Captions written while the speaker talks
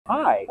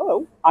Hi.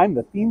 Hello. I'm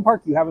the theme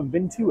park you haven't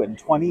been to in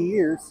 20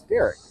 years,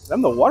 Derek.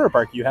 I'm the water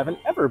park you haven't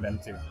ever been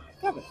to,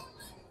 Kevin.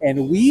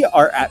 And we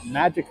are at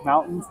Magic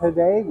Mountain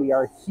today. We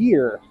are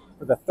here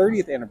for the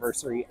 30th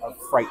anniversary of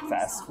Fright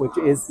Fest, which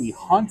is the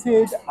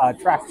haunted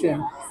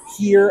attraction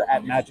here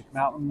at Magic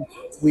Mountain.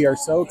 We are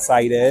so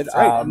excited. That's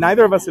right.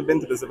 Neither of us have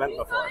been to this event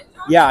before.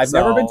 Yeah, I've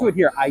never been to it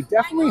here. I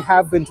definitely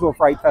have been to a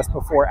Fright Fest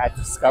before at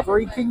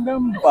Discovery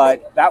Kingdom,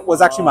 but that was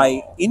actually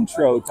my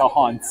intro to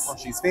haunts. Oh,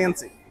 she's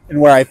fancy. And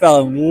where I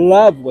fell in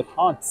love with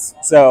haunts.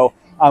 So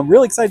I'm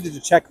really excited to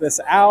check this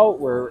out.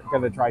 We're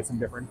going to try some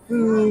different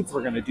foods.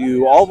 We're going to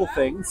do all the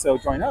things. So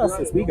join us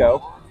as we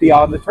go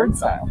beyond the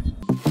Turnstile.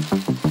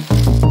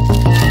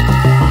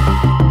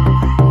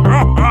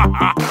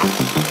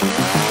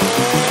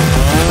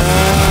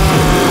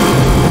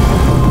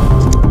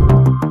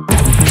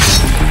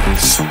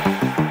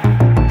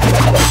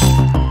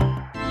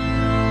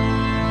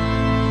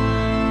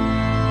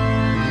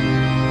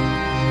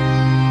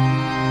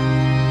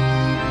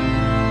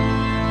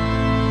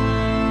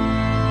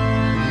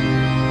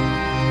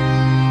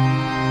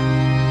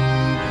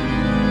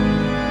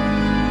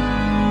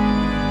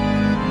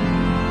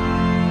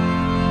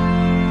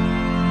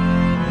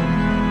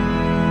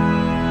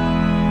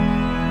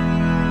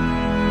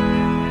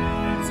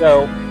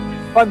 So,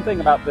 fun thing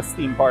about this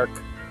theme park,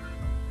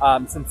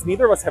 since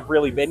neither of us have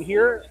really been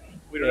here.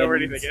 We don't know where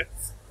anything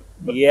is.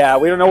 Yeah,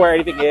 we don't know where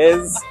anything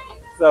is.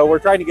 So we're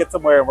trying to get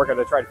somewhere and we're going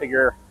to try to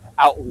figure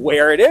out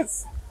where it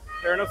is.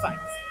 There are no signs.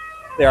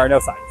 There are no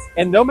signs.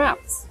 And no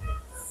maps.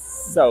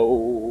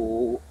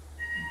 So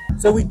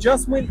we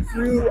just went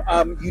through,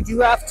 you do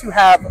have to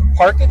have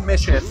park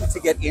admission to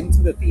get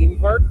into the theme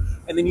park.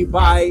 And then you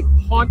buy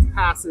haunt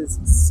passes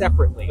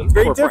separately. It's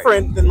very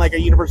different than like a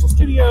Universal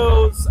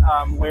Studios,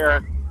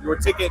 where your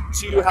ticket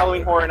to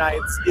Halloween Horror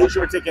Nights is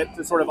your ticket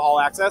to sort of all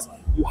access.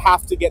 You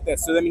have to get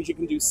this. So that means you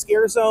can do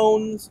scare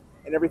zones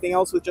and everything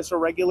else with just a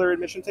regular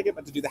admission ticket.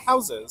 But to do the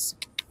houses,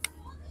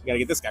 you got to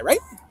get this guy, right?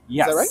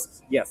 Yes. Is that right?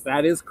 Yes,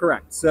 that is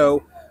correct.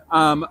 So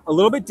a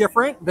little bit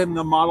different than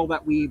the model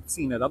that we've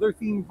seen at other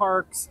theme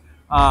parks.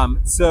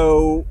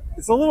 So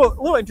it's a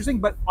little interesting,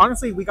 but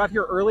honestly, we got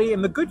here early.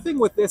 And the good thing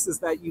with this is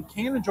that you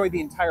can enjoy the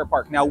entire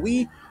park. Now,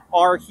 we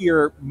are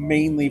here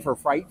mainly for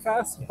Fright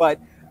Fest, but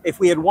if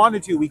we had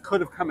wanted to, we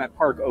could have come at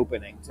park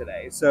opening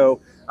today.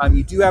 So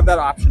you do have that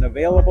option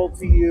available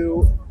to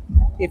you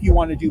if you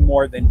want to do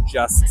more than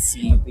just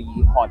see the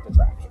haunt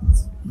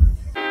attractions.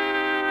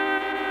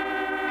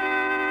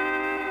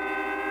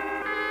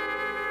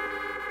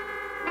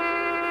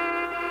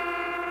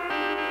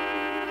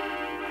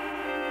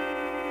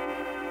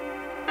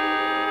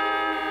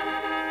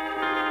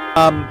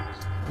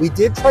 We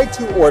did try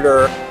to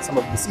order some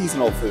of the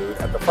seasonal food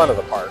at the front of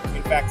the park.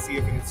 In fact, see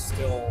if it is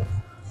still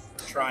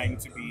trying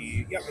to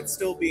be, it's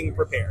still being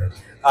prepared.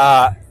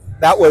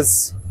 That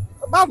was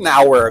about an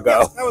hour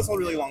ago. Yes, that was a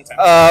really long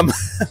time.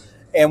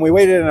 And we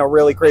waited in a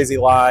really crazy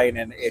line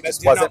and it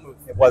just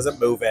wasn't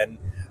moving.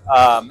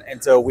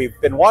 And so we've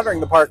been wandering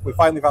the park. We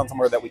finally found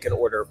somewhere that we could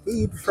order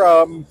food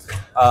from.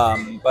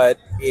 And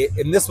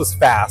this was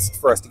fast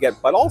for us to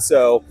get, but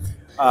also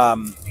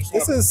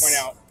this is... Point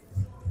out,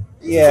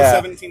 yeah,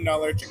 it's a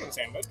 $17 chicken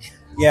sandwich.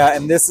 Yeah,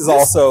 and this is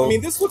also... I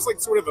mean, this looks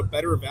like sort of a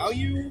better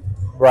value.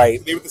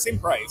 Right. They were the same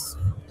price.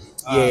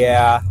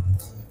 Yeah.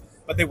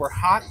 But they were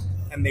hot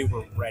and they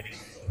were ready.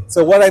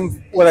 So what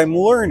I'm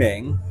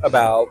learning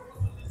about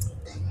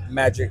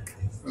Magic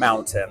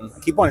Mountain, I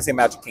keep wanting to say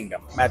Magic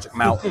Kingdom, Magic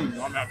Mountain.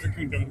 Not Magic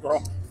Kingdom,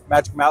 girl.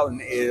 Magic Mountain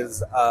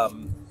is,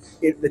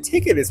 the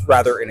ticket is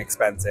rather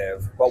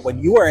inexpensive, but when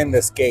you are in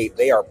this gate,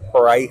 they are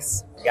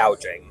price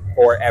gouging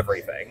for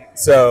everything.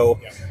 So...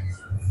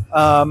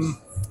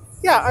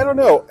 yeah, I don't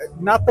know.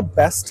 Not the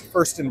best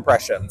first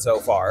impression so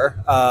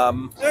far.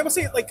 And I would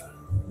say, like,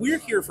 we're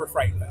here for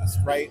Fright Fest,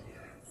 right?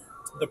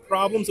 The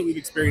problems that we've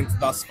experienced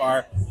thus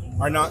far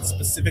are not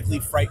specifically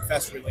Fright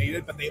Fest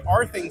related, but they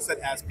are things that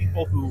as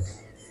people who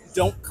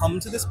don't come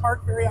to this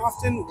park very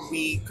often,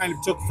 we kind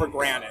of took for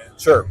granted.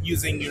 Sure.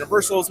 Using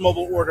Universal's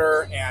mobile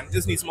order and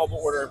Disney's mobile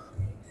order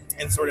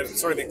and sort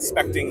of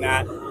expecting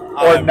that.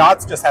 Or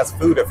Knott's just has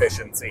food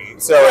efficiency.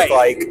 So right. It's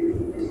like...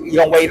 you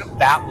don't wait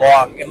that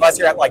long unless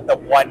you're at like the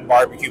one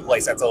barbecue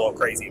place that's a little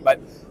crazy. But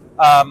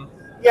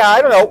yeah,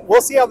 I don't know.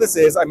 We'll see how this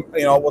is.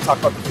 We'll talk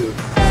about the food.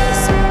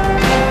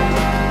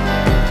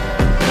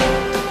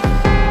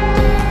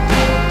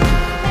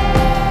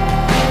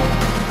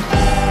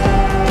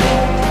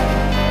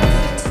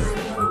 Time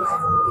of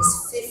arrival is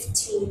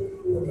 15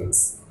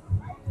 minutes.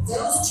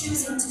 Those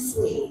choosing to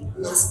flee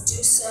must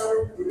do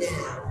so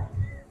now.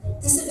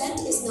 This event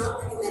is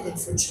not recommended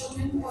for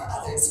children or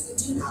others who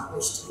do not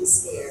wish to be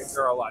scared.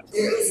 There are a lot.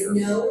 There is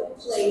no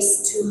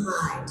place to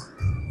hide.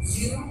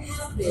 You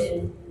have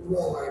been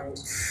warned.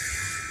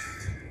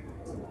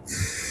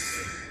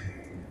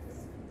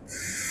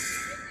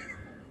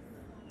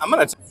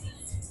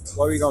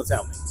 What were you going to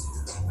tell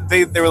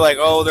me? They were like,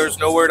 oh, there's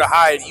nowhere to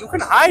hide. You can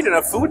hide in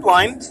a food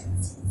line.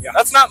 Yeah.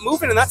 That's not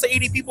moving, and that's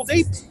 80 people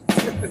deep.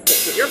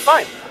 You're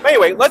fine. But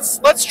anyway, let's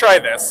try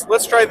this.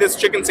 Let's try this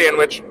chicken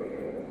sandwich.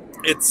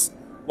 It's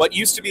what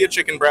used to be a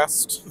chicken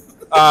breast,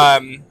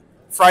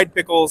 fried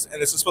pickles,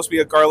 and this is supposed to be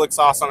a garlic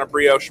sauce on a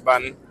brioche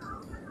bun.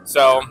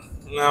 So,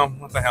 no,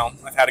 what the hell?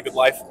 I've had a good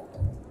life.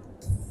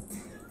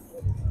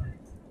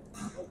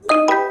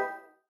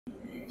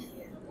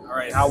 All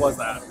right, how was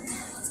that?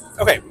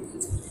 Okay.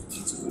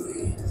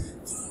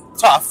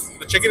 Tough.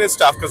 The chicken is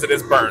tough because it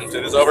is burnt.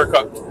 It is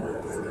overcooked.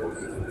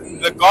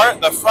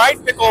 The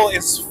fried pickle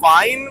is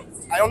fine.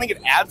 I don't think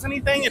it adds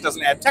anything. It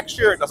doesn't add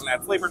texture. It doesn't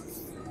add flavor.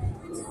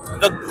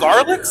 The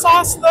garlic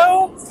sauce,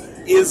 though,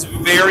 is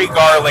very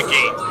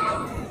garlicky.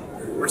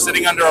 We're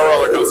sitting under a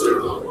roller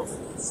coaster.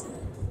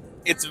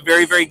 It's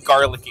very, very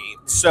garlicky.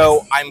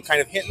 So I'm kind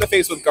of hit in the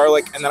face with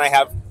garlic, and then I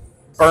have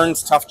burned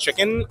tough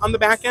chicken on the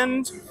back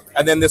end,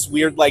 and then this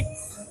weird, like,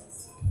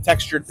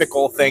 textured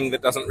pickle thing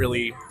that doesn't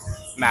really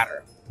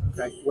matter.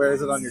 Okay, where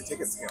is it on your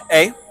ticket scale?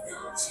 A.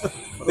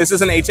 This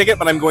is an A ticket,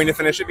 but I'm going to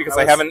finish it because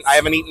I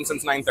haven't eaten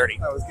since 9:30.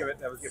 That was given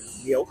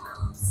milk.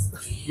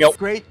 Milk.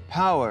 Great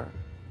power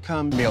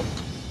comes milk.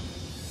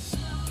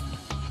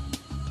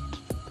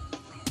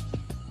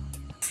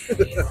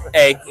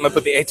 A. I'm gonna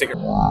put the A ticket.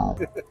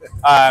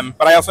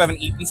 But I also haven't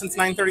eaten since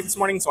 9:30 this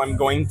morning, so I'm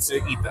going to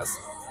eat this.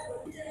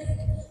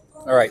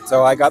 All right,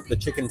 so I got the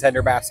chicken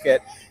tender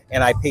basket,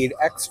 and I paid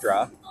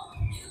extra.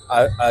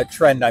 A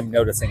trend I'm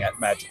noticing at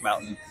Magic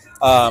Mountain.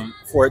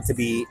 For it to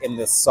be in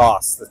this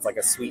sauce that's like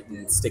a sweet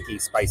and sticky,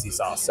 spicy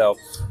sauce. So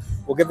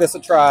we'll give this a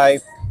try.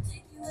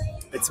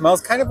 It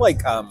smells kind of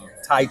like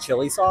Thai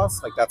chili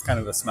sauce. Like that's kind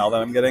of the smell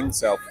that I'm getting.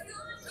 So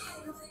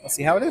we'll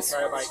see how it is.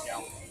 Try a bite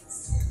now.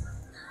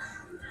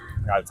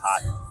 God, it's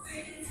hot.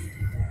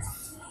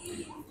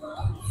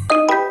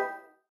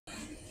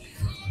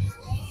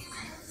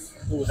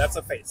 Ooh, that's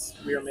a face.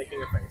 We are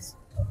making a face.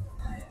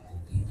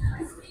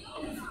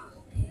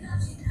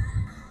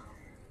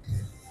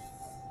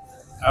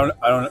 I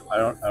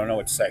don't know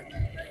what to say.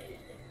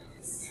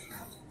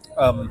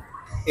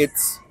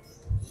 It's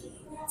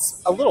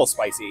a little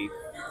spicy.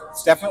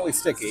 It's definitely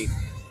sticky.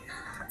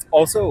 It's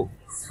also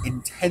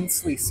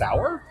intensely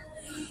sour,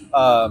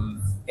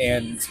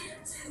 and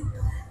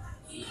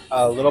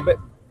a little bit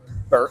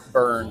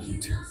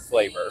burned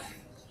flavor.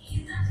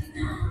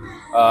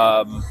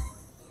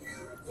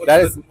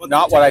 That is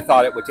not what I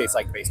thought it would taste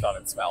like based on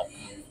its smell.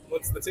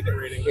 What's the ticket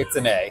rating? It's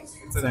an A.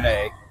 It's an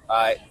A.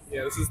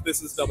 Yeah,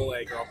 this is double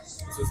A, girl.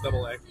 This is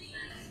double A.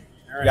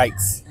 All right.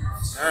 Yikes.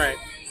 All right.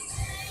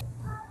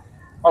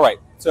 All right.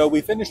 So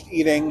we finished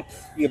eating.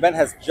 The event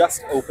has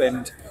just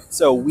opened.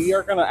 So we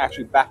are going to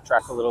actually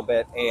backtrack a little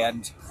bit,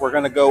 and we're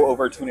going to go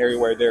over to an area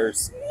where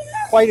there's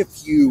quite a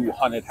few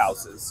haunted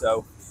houses.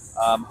 So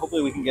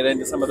hopefully we can get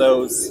into some of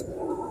those.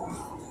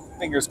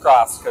 Fingers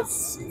crossed,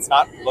 because it's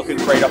not looking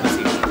great on the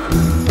TV.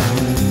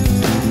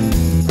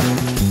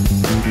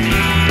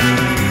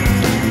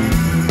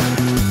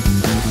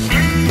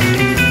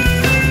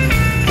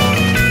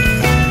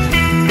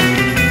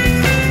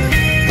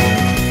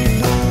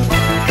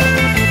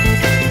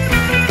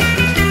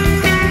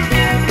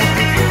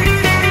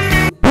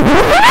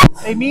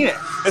 They mean it.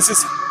 This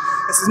is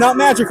not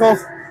magical,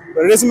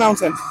 but it is a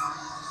mountain.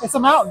 It's a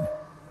mountain.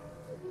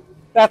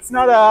 That's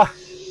not a...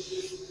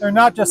 They're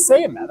not just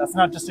saying that. That's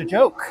not just a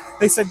joke.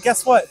 They said,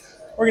 guess what?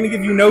 We're going to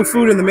give you no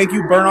food and then make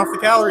you burn off the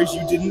calories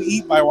you didn't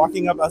eat by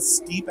walking up a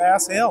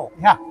steep-ass hill.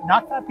 Yeah,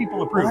 not that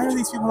people approved. Why are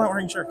these people not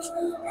wearing shirts? The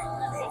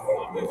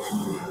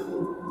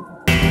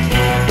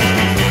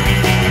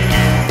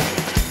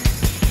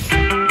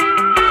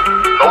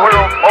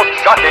world's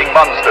most shocking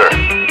monster.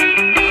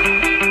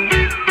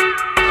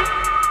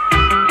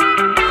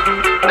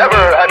 Never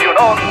have you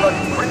known such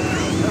crazy.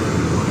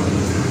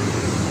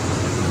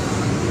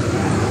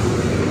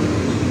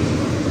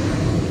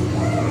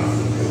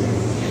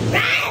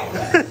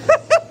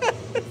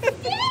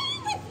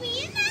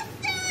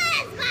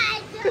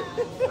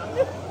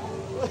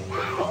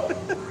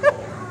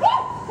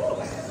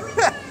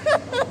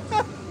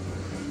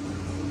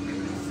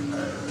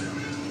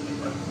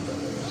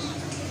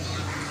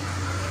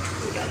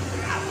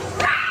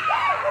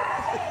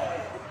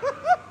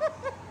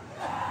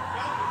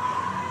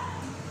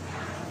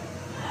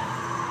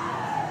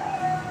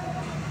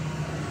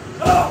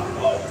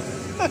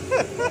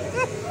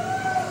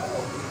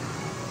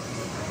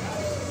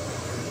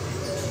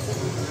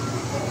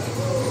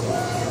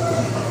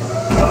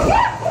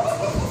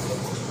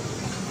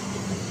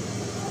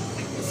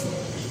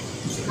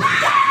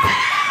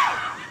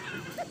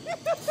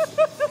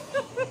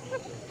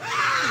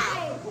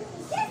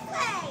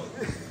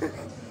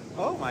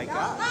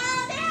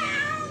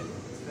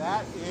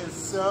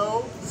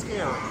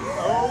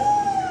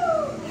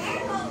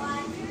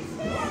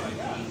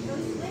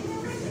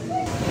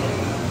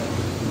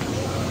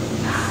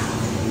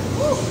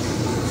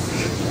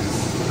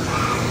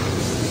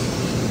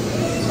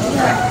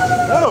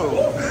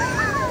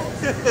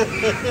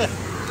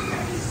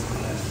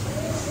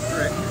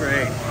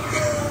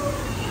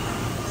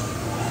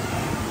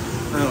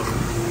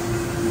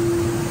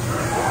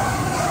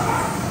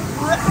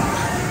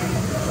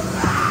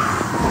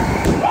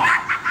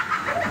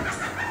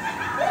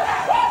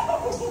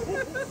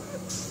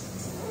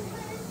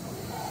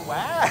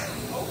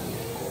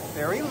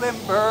 very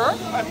limber.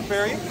 I'm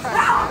very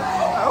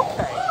impressed.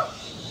 Okay.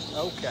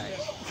 Okay.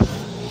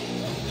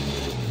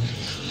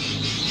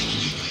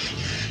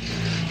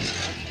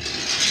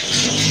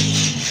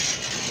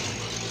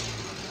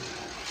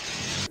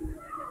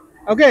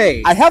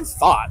 Okay. I have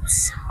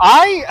thoughts.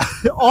 I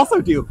also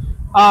do.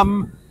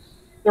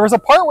 There was a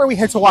part where we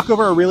had to walk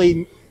over a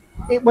really.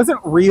 It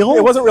wasn't real.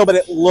 It wasn't real, but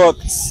it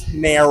looked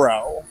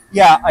narrow.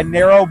 Yeah, a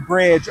narrow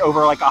bridge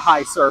over like a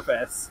high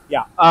surface.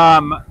 Yeah.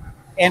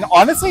 And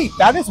honestly,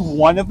 that is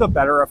one of the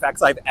better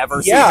effects I've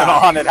ever seen Yeah. in a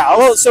haunted house.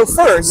 Well,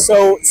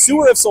 so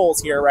Sewer of Souls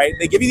here, right?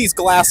 They give you these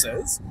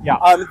glasses. Yeah.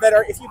 That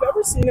are, if you've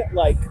ever seen it,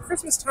 like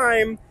Christmas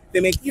time, they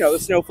make, the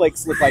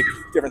snowflakes look like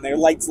different things,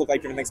 lights look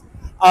like different things,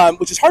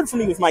 which is hard for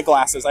me with my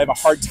glasses. I have a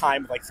hard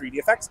time with like 3D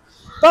effects.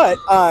 But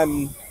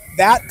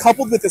that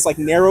coupled with this like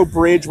narrow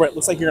bridge where it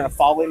looks like you're going to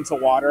fall into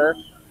water,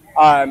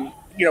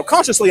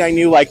 consciously I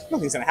knew like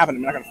nothing's going to happen.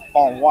 I'm not going to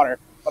fall in water.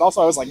 But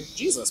also I was like,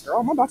 Jesus, girl,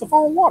 I'm about to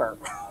fall in water.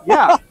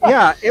 yeah.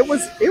 It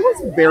was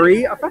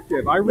very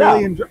effective. I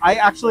really enjoyed.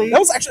 That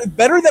was actually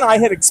better than I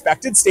had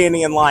expected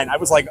standing in line. I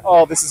was like,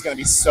 oh, this is going to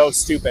be so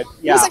stupid.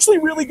 Yeah. It was actually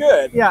really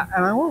good. Yeah,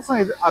 and I will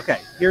say, okay,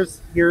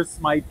 here's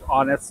my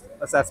honest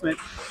assessment.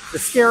 The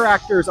scare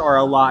actors are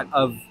a lot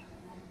of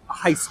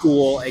high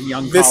school and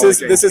young college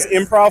This is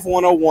Improv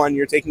 101.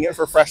 You're taking it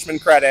for freshman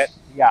credit.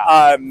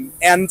 Yeah.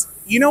 And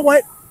you know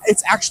what?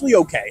 It's actually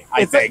okay,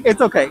 I think. It's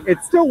okay.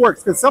 It still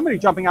works because somebody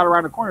jumping out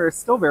around a corner is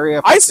still very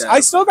effective. I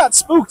still got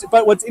spooked,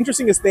 but what's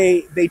interesting is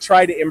they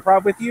try to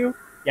improv with you.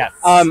 Yes.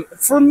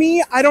 For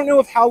me, I don't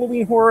know if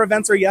Halloween horror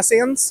events are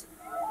yes-ands.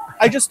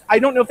 I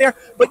don't know if they are.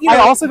 But I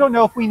also don't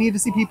know if we need to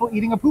see people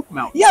eating a poop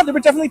mountain. Yeah, there were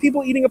definitely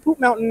people eating a poop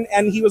mountain,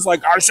 and he was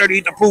like, I said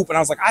eat the poop. And I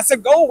was like, I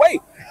said go away.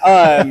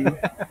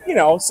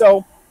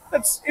 So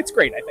it's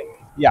great, I think.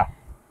 Yeah.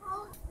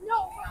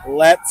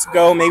 Let's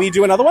go maybe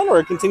do another one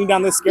or continue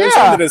down this scare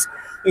zone that is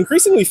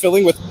increasingly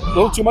filling with a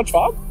little too much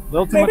fog. A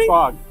little too much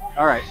fog.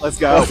 All right, let's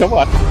go. Oh, come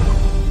on.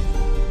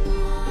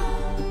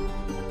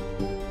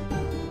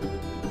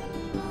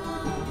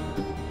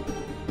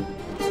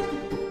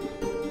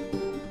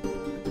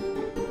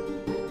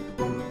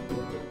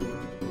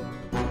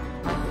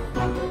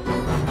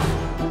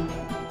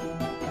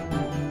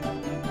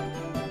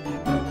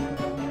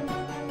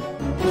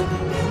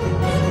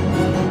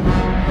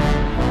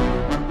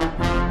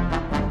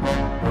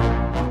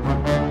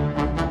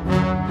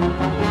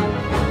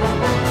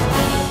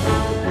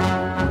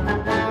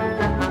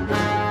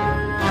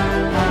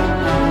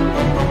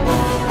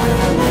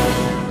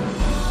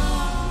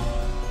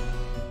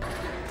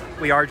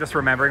 We are just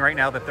remembering right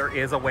now that there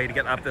is a way to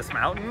get up this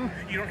mountain.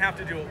 You don't have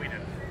to do what we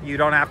did. You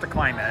don't have to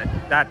climb it.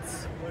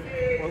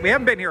 We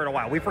haven't been here in a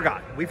while. We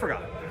forgot.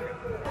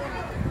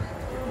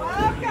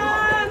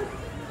 Welcome!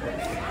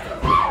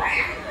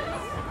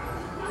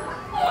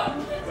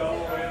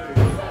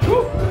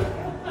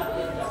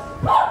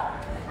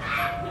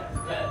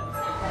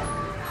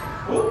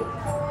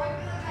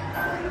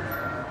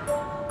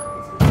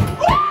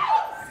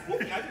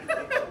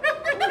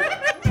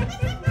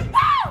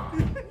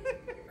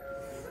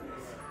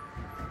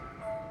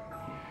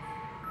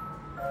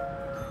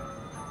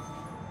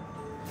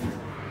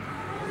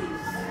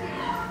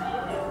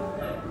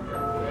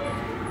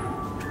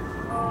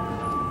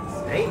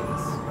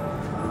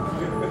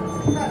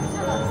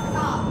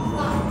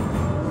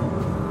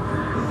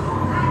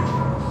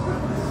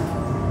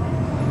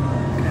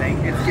 Okay,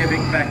 it's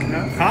giving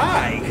Vecna.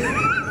 Hi!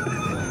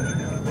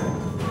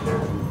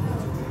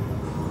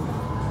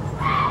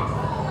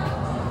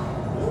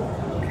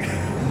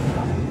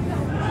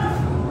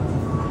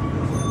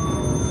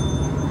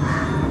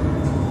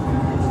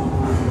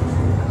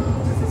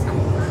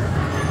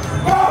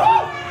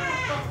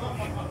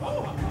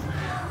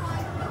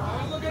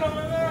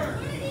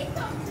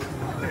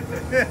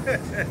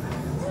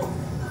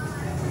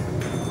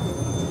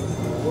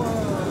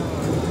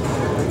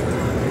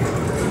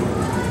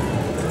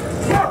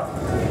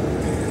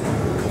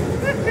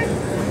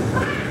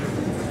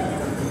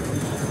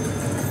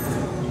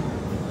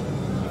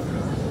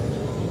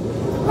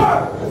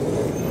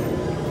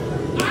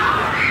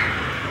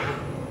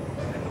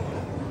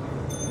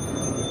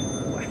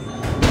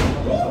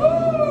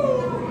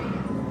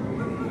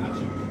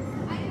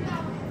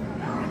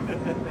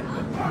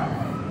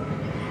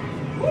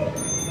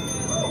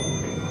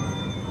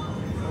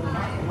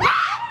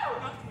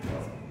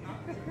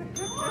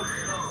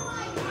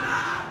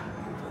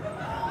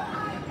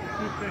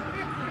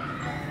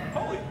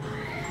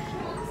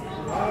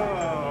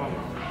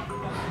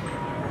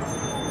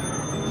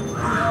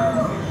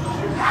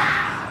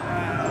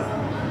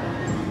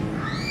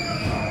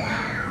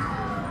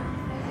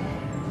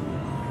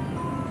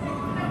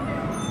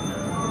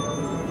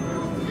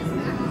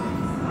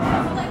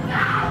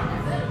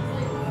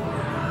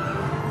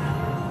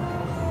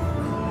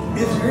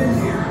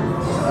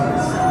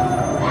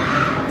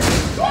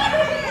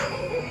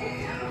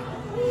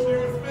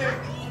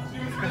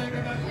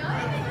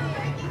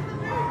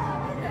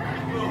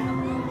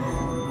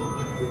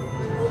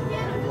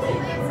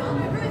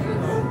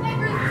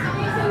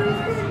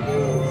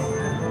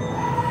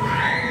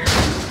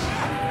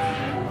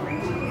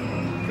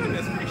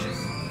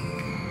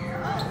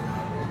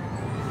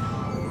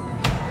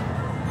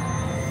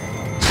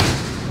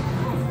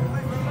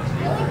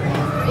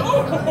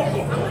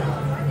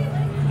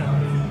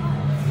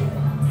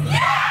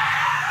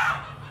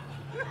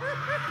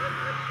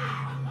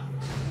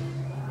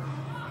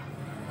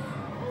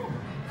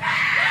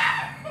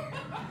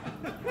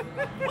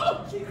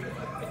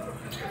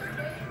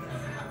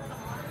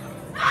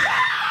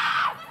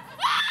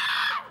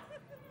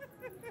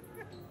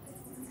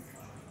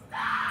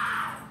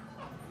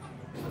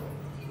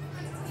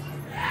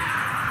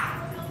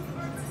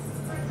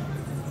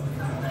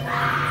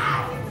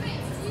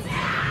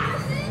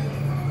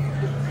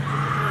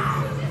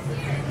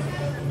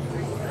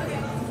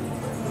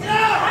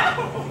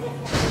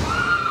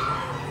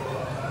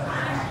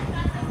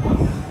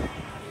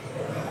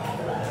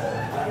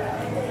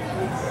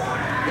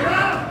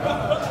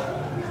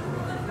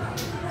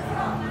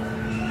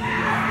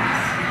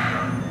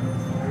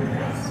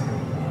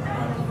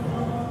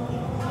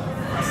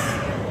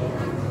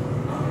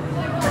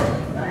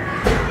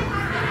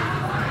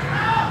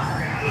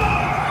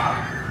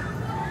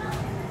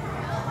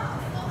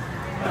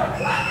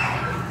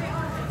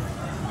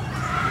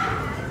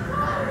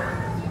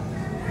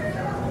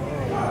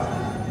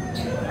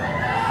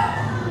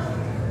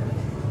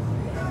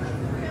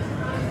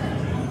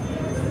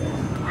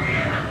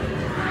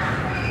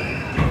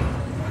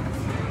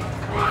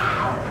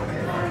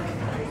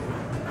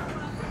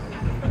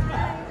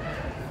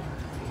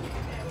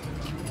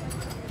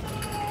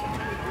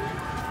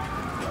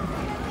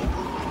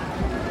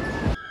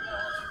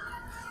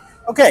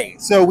 Okay,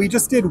 so we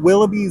just did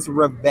Willoughby's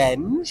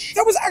Revenge.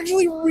 That was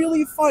actually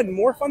really fun.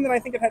 More fun than I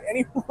think it had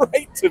any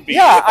right to be.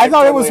 Yeah, if I I'm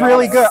thought it was totally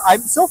really good.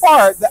 honest. So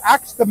far,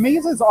 the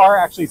mazes are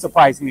actually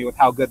surprising me with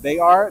how good they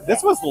are.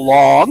 This was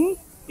long.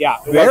 Yeah,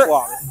 it Very was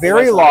long.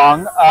 Very It was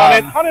long.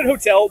 Haunted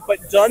hotel, but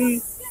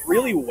done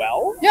really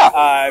well.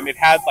 Yeah. It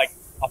had like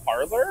a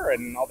parlor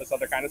and all this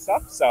other kind of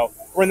stuff. So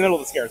we're in the middle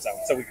of the scare zone,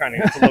 so we kind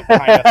of get to look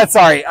kind of.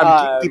 Sorry,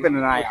 I'm keeping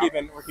an eye out.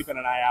 We're keeping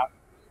an eye out.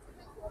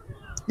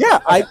 Yeah,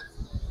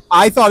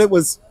 I thought it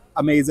was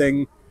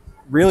amazing.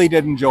 Really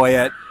did enjoy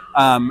it.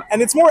 And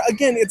it's more,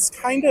 again, it's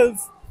kind of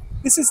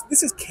this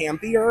is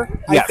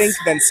campier, I Yes. think,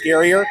 than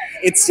scarier.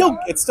 It still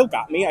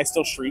got me. I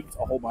still shrieked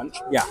a whole bunch.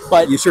 Yeah,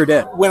 But you sure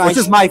did. Which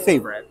is my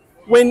favorite.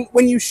 When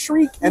you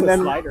shriek and then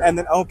slider.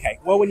 okay,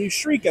 well, when you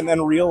shriek and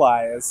then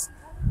realize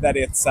that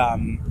it's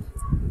I'm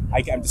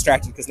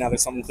distracted because now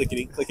there's something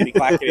clickety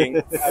clacketing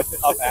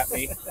up at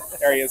me.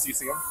 There he is. You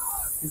see him?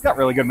 He's got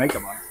really good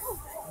makeup on.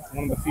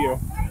 One of the few.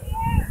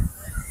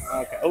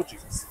 Okay. Oh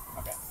Jesus.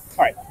 Okay.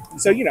 All right.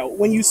 So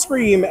when you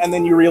scream and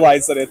then you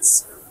realize that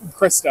it's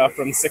Krista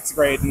from sixth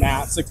period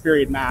math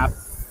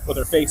with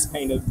her face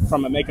painted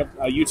from a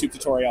YouTube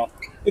tutorial.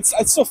 It's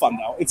still fun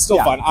though. It's still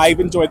fun. I've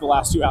enjoyed the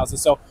last two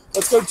houses. So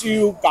let's go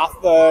to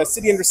the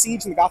City Under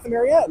Siege in the Gotham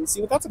area and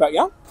see what that's about.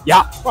 Yeah.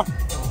 Yeah. Come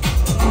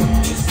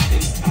on.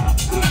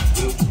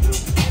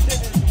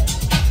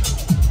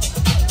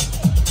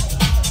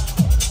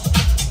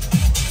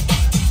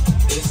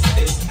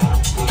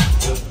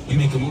 We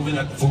make a movie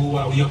like a fool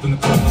while we up in the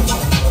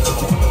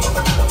club.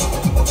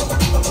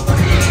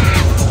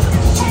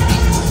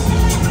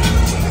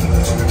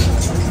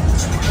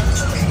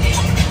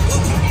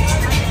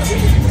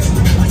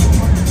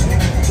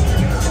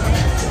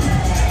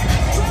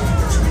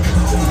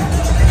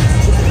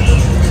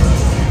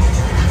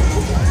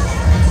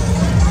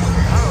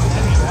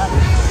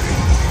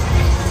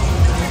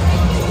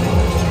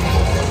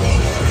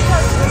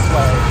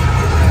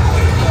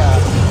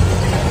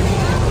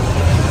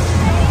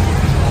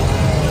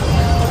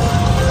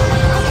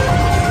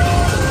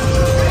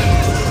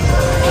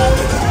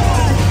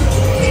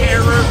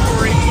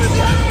 TERRORtory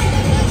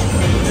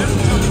Twisted.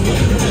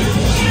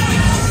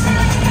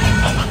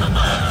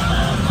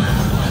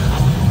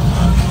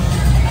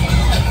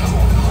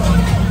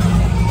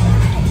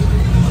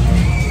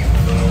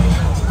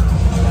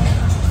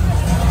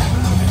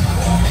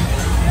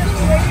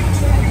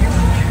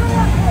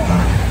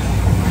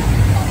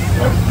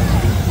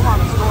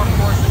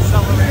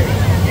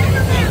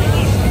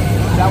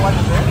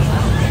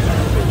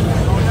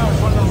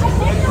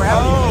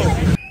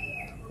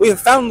 We have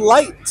found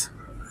light.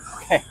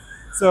 Okay.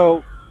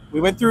 So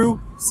we went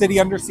through City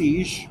Under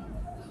Siege.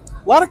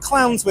 A lot of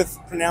clowns with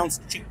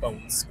pronounced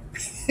cheekbones.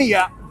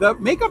 Yeah, the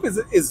makeup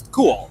is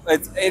cool.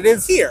 It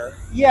is Here.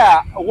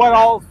 Yeah, what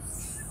I'll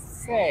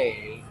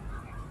say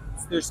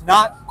is there's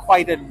not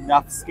quite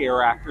enough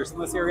scare actors in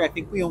this area. I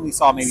think we only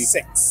saw maybe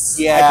 6.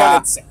 Yeah. I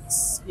counted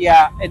 6.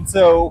 Yeah, and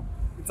so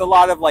it's a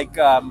lot of like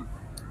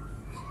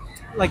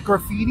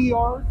graffiti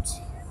art.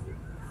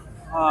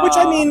 Which,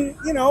 I mean,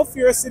 if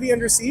you're a City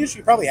Under Siege,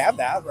 you probably have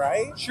that,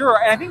 right? Sure,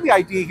 and I think the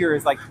idea here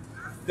is like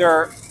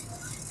they're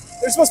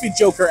supposed to be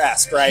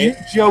Joker-esque, right?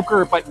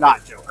 Joker, but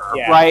not Joker,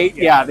 Yeah, right?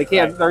 yeah, Yeah, they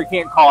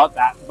can't call it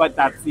that, but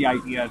that's the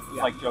idea. It's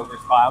like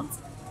Joker's clowns.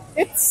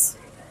 It's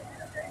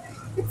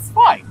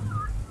fine.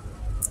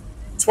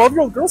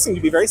 12-year-old girls seem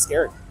to be very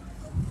scared.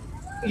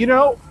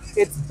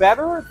 It's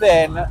better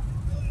than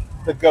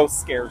the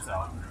Ghost Scare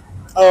Zone.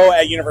 Oh,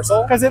 at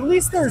Universal? Because at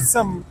least there's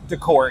some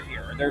decor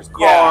here. There's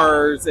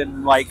cars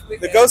and like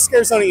The Ghost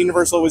Scare Zone at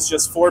Universal was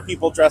just 4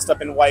 people dressed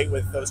up in white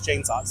with those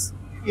chainsaws.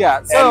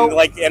 Yeah, so And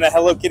like in a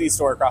Hello Kitty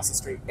store across the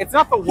street. it's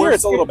not the worst. Here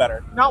it's a little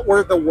better. Not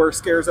the worst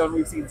scare zone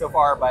we've seen so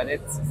far, but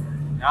it's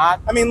not.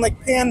 I mean, like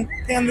pan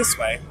this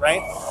way, right?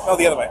 No,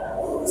 the other way.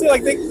 See,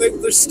 like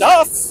there's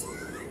stuff.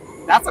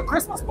 That's a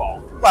Christmas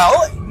ball.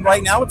 Well,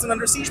 right now it's an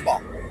Under Siege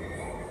ball.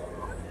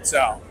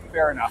 So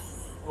Fair enough.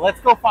 Let's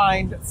go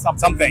find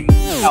something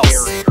else.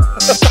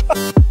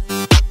 scarier.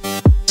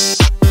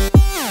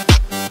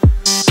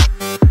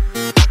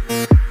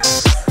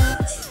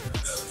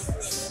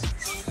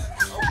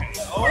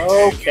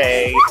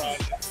 Okay.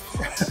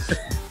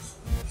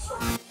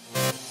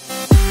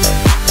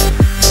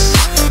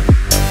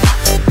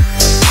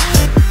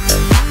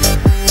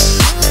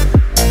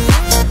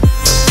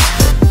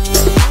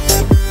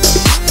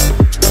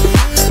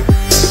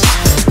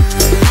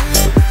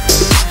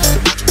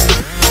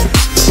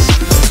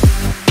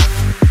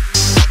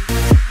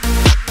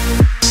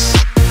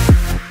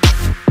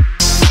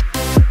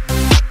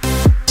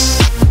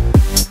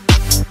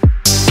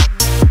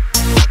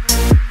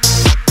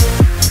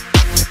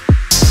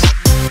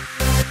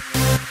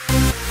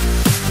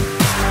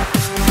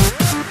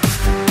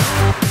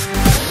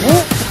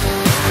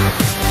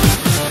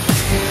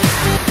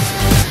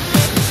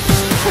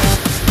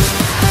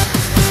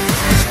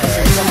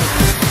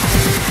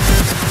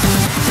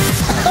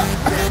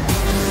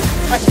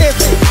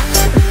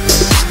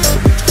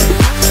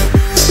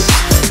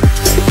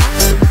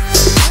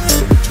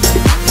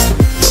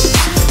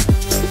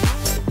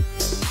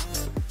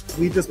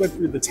 we just went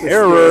through the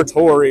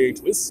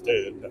TERRORtory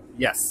Twisted.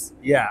 Yes.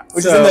 Yeah.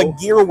 Which is in the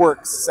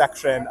Gearworks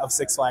section of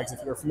Six Flags, if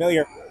you're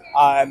familiar.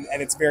 And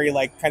it's very,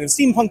 like, kind of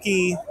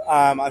steampunky.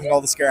 I think all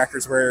the scare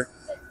actors were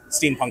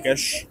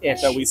steampunkish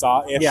that we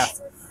saw. Yeah.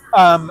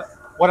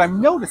 What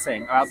I'm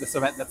noticing about this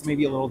event that's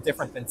maybe a little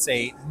different than,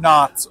 say,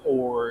 Knott's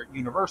or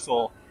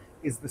Universal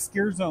is the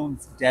scare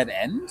zones dead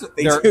end.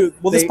 They do.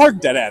 Well, this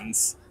park dead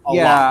ends a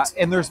lot.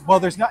 And there's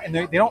not, and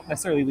they don't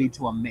necessarily lead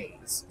to a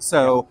maze.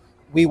 So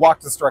we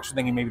walked this direction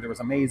thinking maybe there was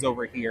a maze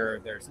over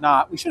here. There's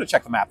not. We should have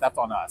checked the map. That's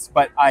on us.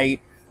 But I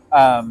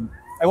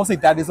will say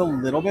that is a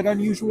little bit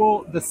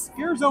unusual. The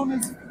scare zone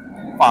is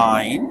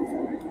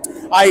fine.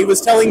 I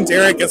was telling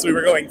Derek as we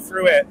were going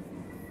through it,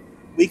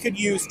 we could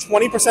use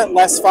 20%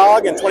 less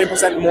fog and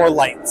 20% more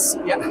lights.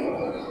 Yeah,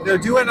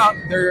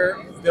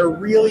 they're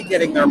really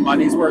getting their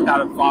money's worth out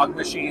of fog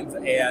machines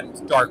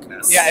and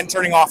darkness. Yeah, and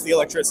turning off the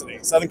electricity.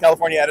 Southern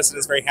California Edison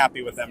is very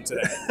happy with them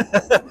today.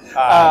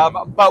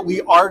 But we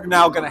are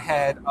now going to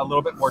head a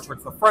little bit more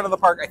towards the front of the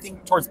park. I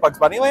think towards Bugs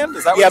Bunny Land.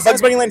 Is that what Bugs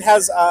Bunny Land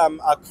has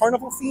a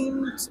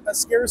carnival-themed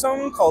scare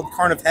zone called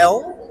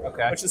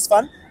CarinvHELL, which is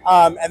fun.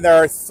 And there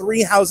are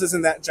 3 houses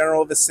in that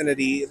general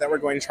vicinity that we're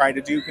going to try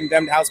to do.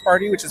 Condemned House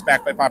Party, which is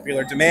backed by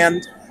popular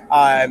demand.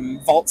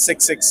 Vault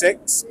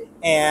 666.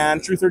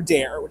 And Truth or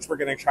Dare, which we're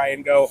going to try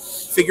and go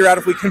figure out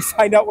if we can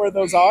find out where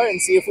those are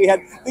and see if we had...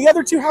 The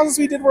other 2 houses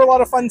we did were a lot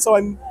of fun, so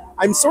I'm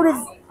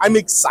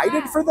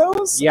excited for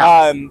those.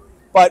 Yeah.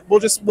 But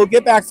we'll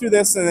get back through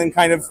this and then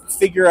kind of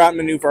figure out and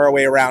maneuver our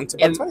way around to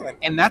Bugs Bunny Land.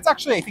 And that's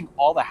actually, I think,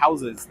 all the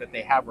houses that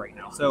they have right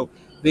now. So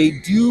they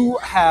do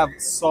have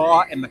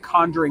Saw and The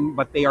Conjuring,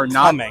 but they are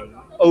not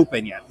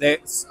open yet. The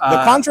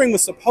Conjuring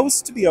was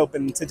supposed to be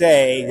open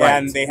today,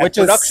 and they had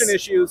production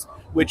issues,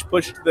 which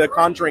pushed The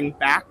Conjuring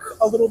back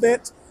a little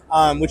bit,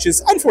 which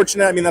is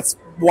unfortunate. I mean, that's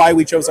why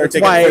we chose our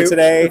ticket for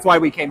today. That's why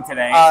we came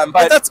today.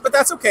 But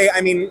that's okay.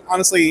 I mean,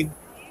 honestly,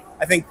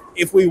 I think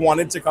if we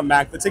wanted to come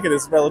back, the ticket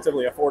is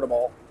relatively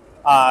affordable.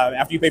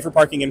 After you pay for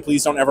parking, and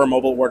please don't ever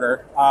mobile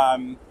order.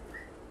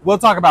 We'll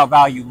talk about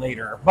value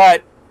later,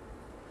 but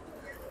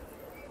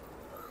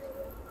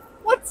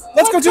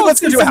let's go do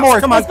some more.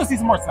 Come on, let's go see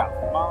some more stuff.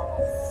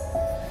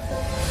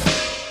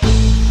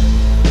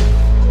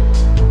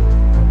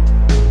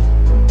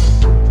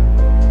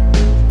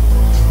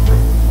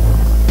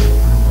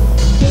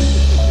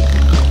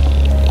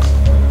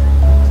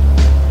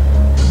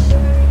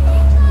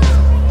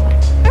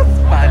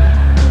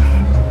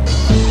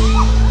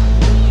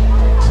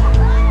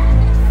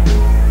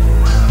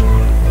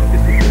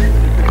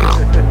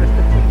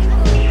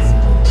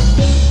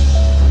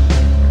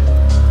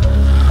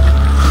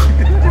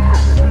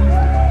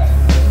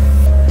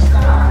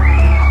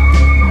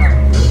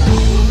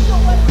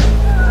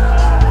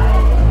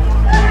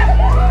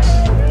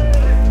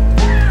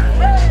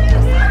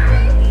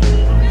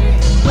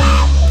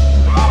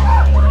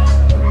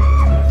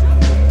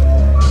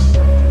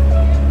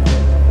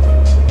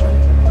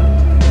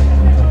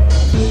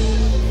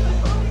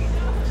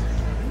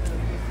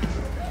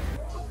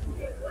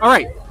 All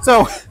right,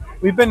 so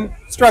we've been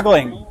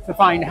struggling to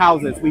find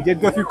houses. We did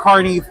go through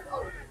CarinvHELL.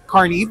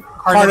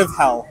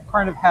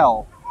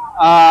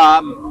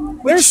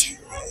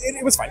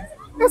 It was fine.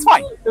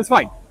 It was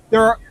fine.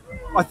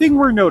 A thing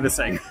we're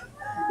noticing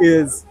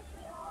is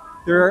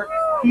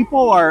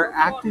people are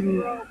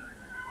acting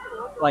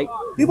like...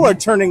 People are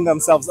turning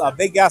themselves up.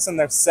 They gassing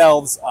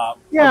themselves up.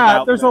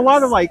 Yeah, there's a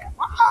lot of like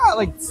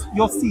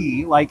you'll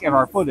see like in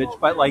our footage,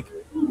 but like...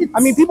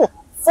 I mean, people...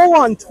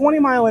 full-on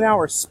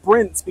 20-mile-an-hour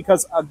sprints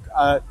because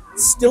a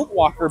stilt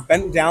walker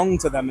bent down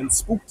to them and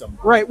spooked them.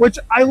 Right, which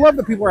I love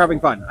that people are having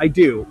fun. I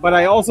do. But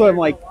I also am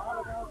like,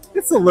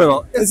 it's a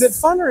little... Is it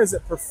fun or is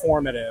it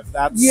performative?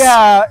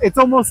 Yeah, it's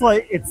almost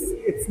like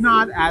it's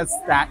not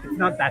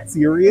that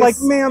serious.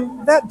 Like,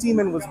 ma'am, that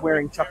demon was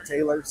wearing Chuck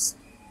Taylors.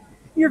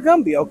 You're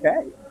gonna be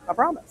okay. I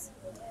promise.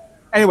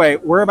 Anyway,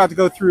 we're about to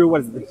go through,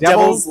 what is it? The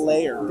Devil's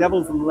Lair.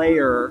 Devil's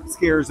Lair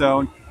scare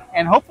zone.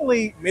 And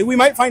hopefully... Maybe we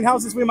might find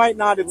houses, we might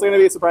not. It's going to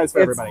be a surprise for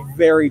everybody. It's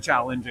very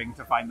challenging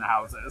to find the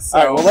houses. So.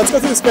 All right, well, let's go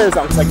through the scare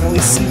zone, because I can only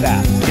see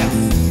that. Yes.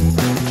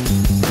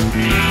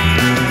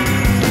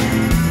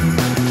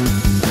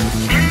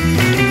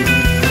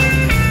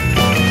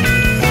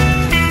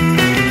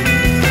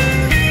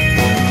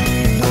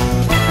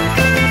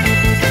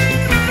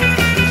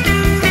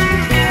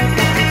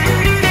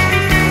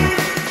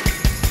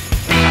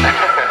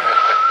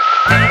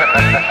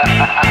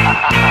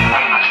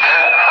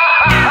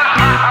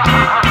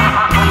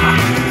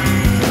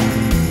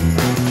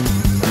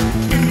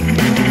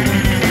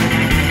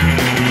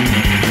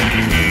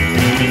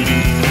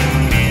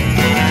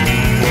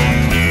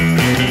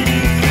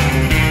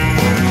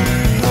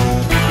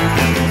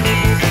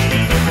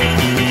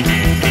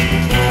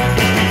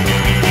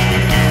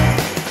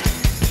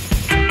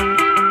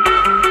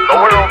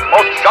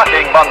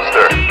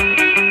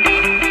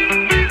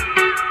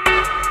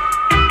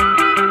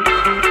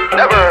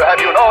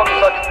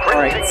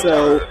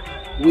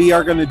 we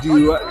are going to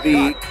do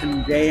the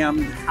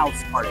Condamned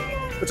house party,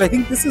 which I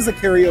think this is a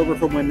carryover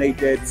from when they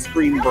did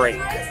Spring Break.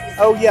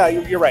 Oh yeah,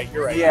 you're right.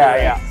 You're right. Yeah,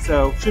 yeah.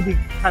 So should be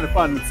kind of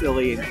fun and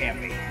silly and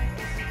campy.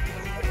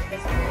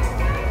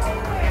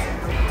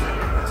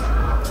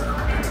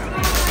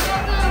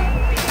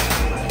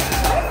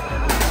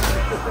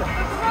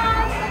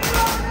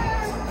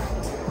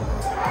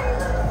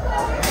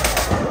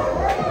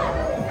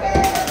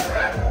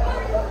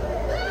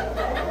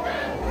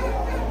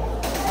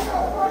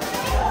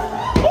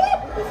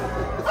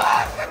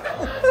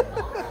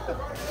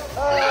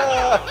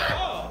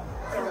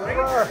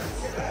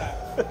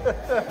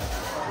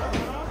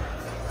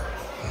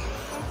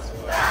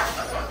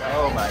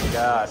 Oh my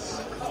gosh.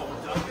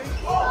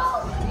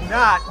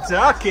 Not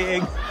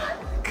ducking.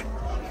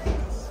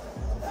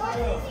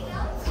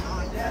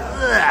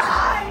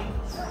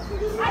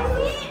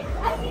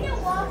 I've seen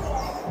it walk.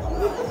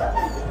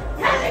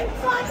 Having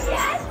fun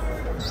yet?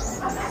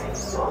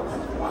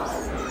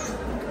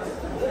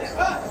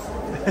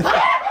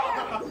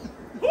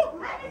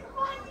 Having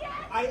fun yet?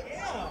 I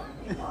am.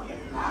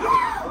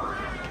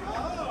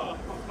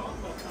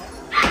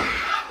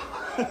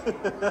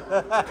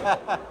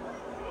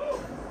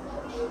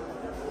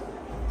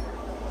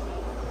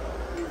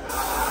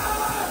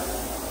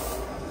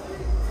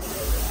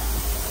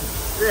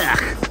 Yeah.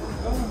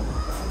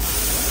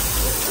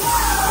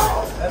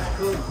 That's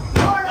cool.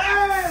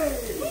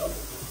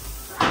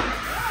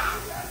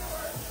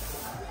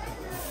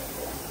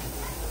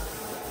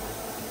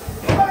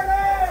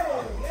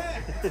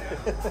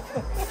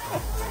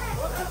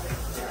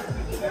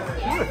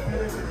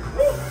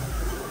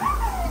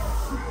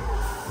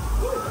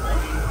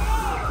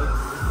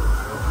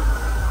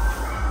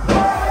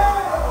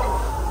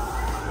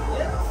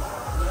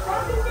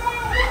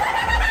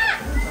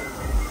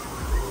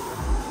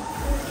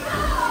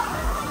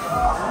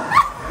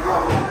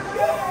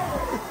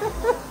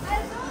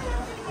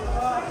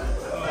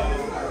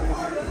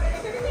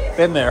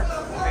 Been there.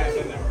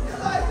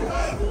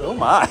 Oh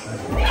my.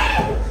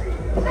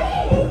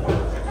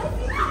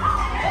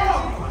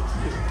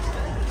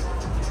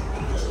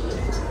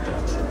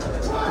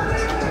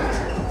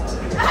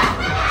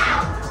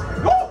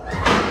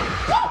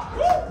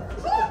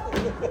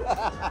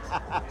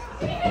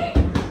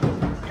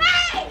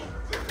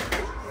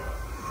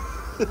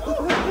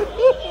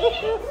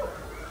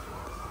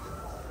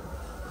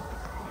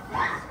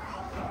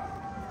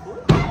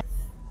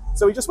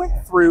 So we just went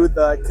through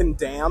the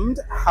Condamned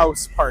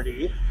house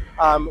party,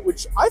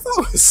 which I thought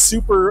was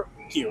super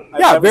cute.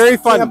 Yeah, very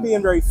fun. Campy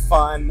and very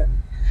fun.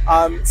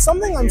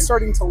 Something I'm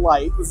starting to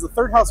like, this is the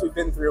third house we've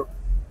been through,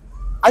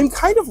 I'm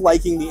kind of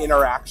liking the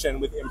interaction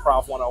with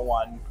Improv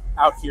 101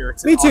 out here.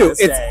 Me too.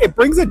 It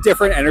brings a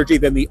different energy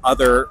than the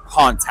other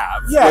haunts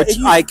have, which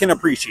I can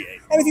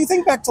appreciate. And if you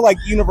think back to like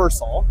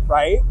Universal,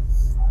 right?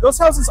 Those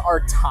houses are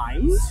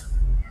timed.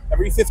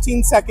 Every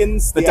 15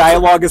 seconds. The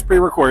dialogue is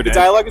pre-recorded. The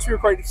dialogue is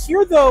pre-recorded.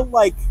 Here, though,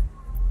 like,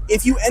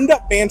 if you end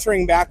up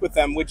bantering back with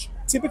them, which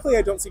typically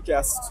I don't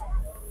suggest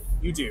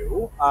you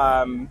do,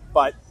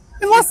 but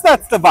unless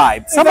that's the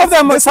vibe. Some of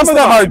them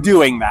are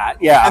doing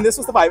that. Yeah. And this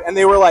was the vibe, and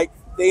they were like,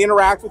 they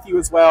interact with you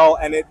as well,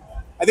 and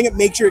I think it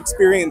makes your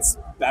experience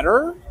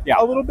better. Yeah.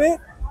 A little bit.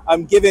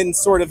 Given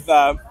sort of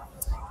the,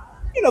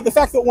 the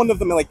fact that one of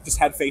them like just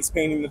had face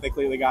painting that they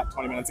clearly got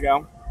 20 minutes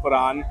ago put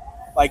on.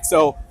 Like,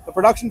 so the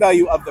production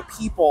value of the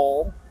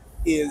people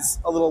is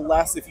a little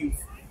less if you've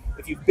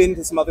been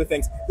to some other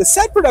things. The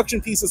set production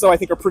pieces, though, I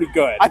think are pretty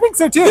good. I think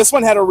so too. This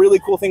one had a really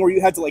cool thing where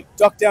you had to like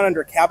duck down under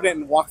a cabinet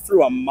and walk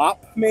through a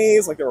mop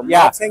maze, like there were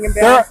mops hanging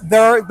down.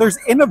 There's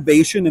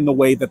innovation in the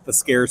way that the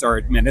scares are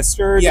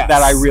administered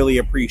that I really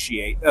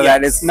appreciate. Yes.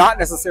 That is not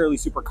necessarily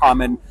super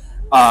common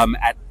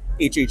at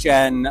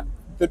HHN.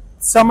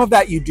 Some of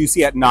that you do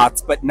see at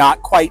Knott's, but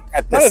not quite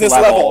at this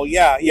level.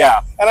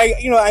 Yeah. And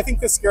I think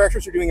the scare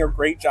actors are doing a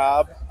great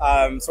job,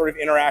 sort of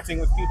interacting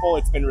with people.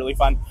 It's been really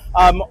fun.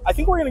 I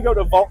think we're going to go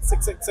to Vault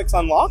 666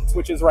 Unlocked,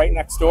 which is right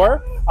next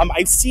door.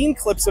 I've seen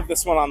clips of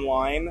this one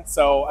online,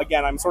 so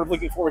again, I'm sort of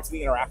looking forward to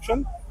the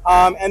interaction.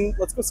 And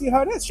let's go see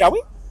how it is, shall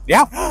we?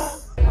 Yeah.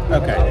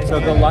 Okay, so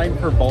the line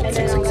for Vault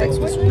 666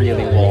 was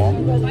really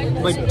long.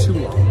 Like too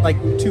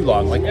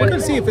long. Like, we're going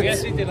to see if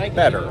it's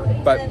better,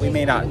 but we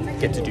may not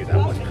get to do that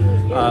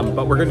one.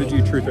 But we're going to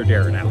do Truth or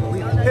Dare now.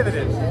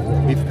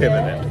 We've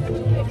pivoted.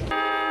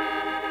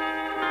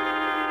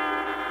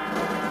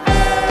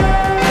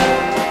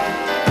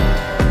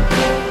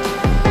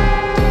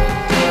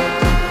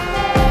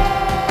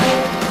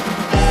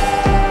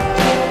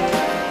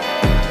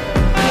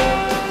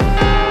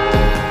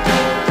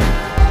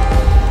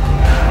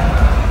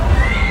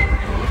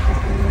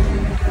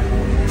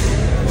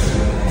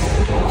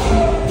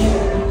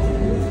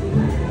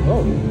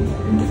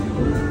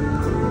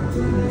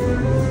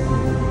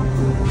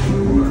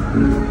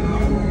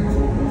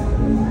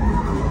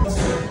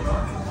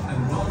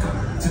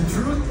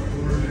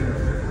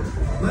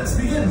 Let's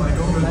begin by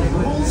going over the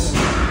rules.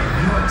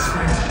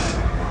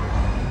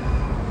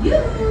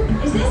 Your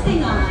experience. Is this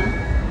thing on?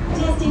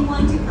 Testing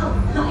 1, 2. Oh,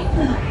 hi.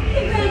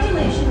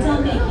 Congratulations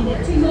on making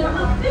it to your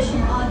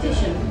official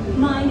audition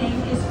My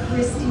name is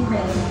Christy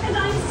Red, and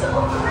I'm so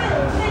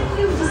thrilled that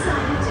you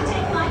decided to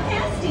take my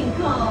casting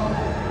call.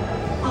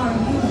 Are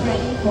you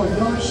ready for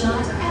your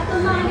shot at the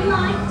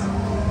limelight?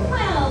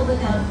 Well,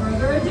 without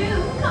further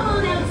ado, come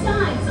on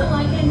outside so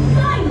I can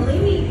finally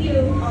meet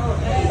you.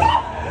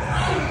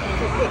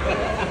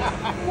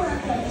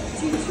 Welcome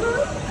to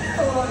Truth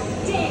or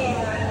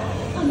Dare,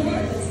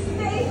 America's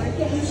favorite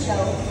game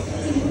show.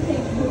 Do you think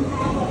you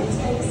have what it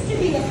takes to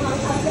be a part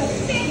of the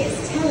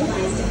biggest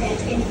televised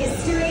event in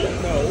history?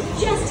 No.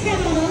 Just head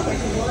on over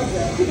to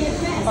Wardrobe to get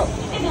dressed,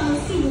 and I'll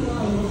see you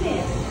all in a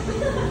bit.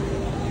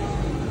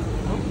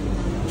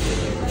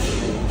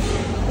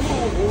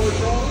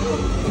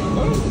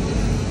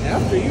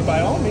 After you,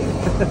 by all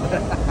means.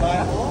 By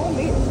all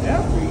means.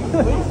 After you,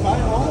 please, by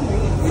all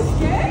means. You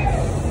scared?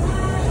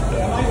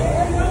 Am I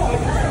scared? No,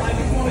 I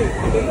just want to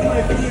get my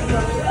opinion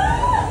from you.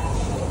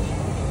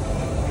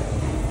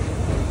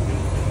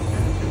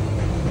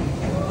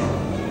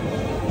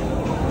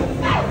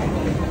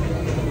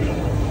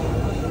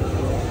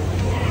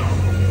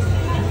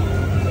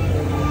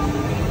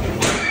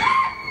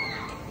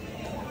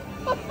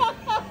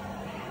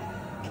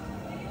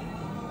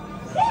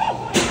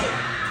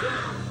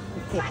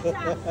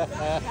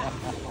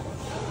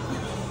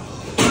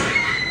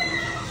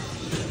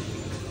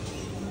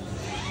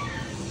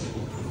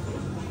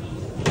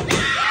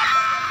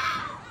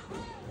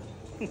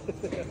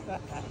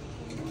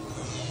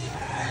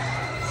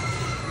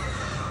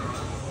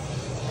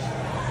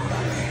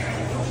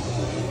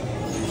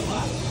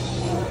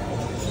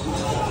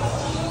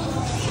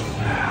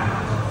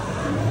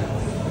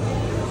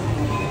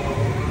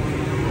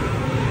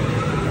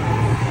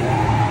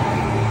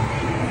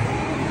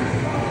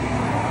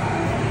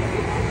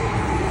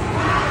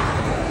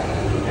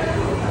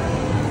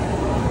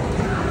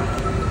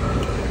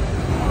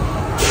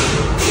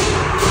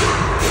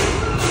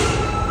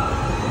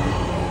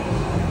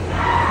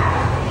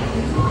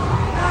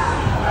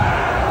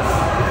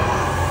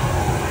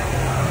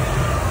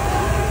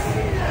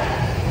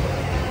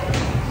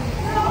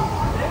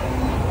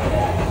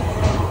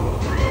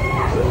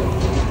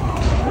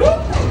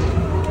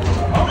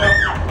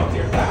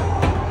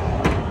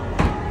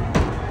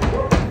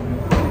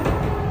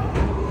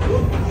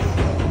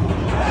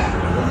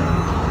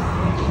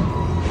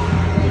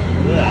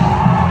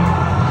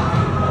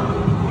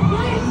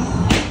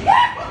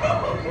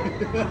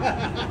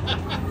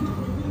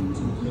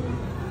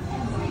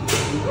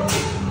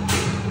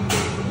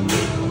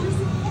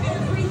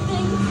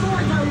 Everything for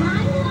the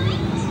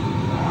limelight?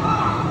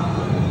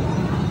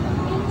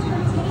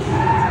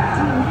 Entertainment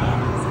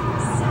demands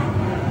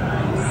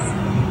sacrifice.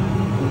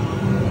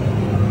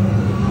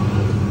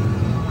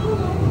 Who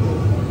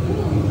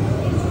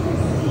is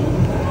Christine?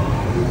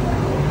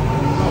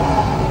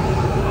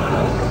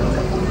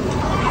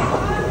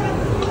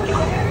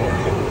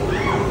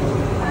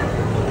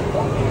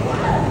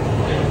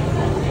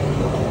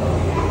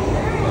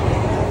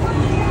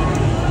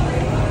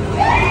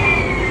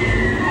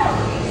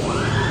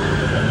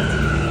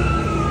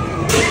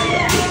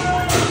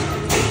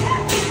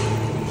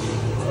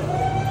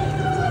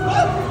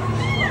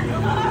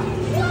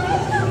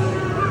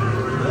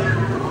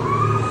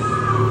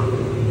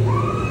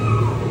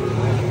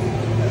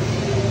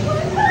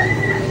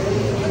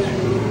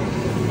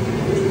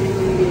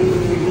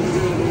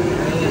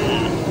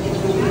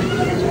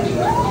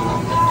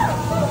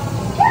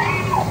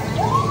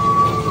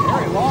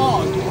 Very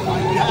long. Oh my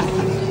God.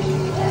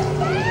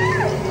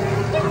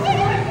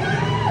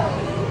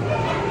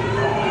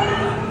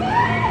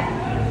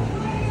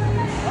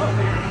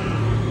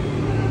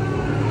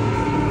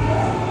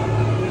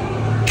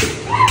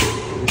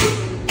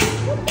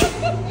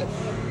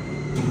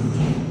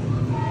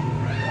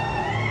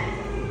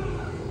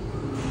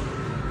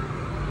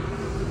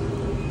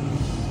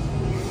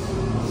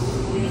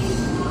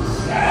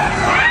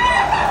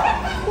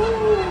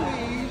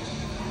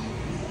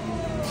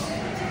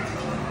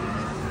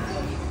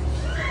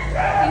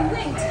 Hey,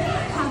 wait.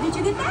 How did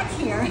you get back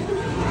here?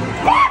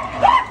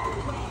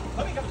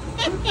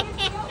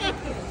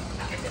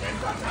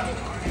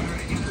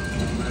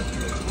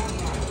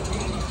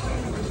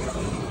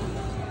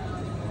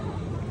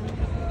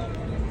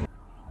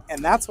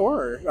 And that's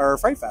horror or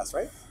Fright Fest,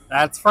 right?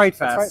 That's Fright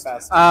Fest. That's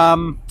Fright Fest.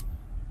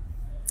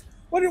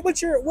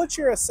 What's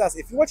your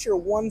if what's your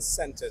one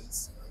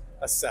sentence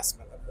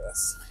assessment of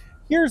this?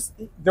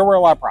 There were a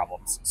lot of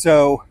problems.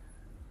 So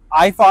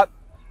I thought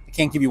I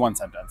can't give you one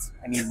sentence.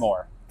 I need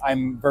more.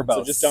 I'm verbose.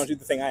 So just don't do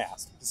the thing I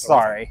asked.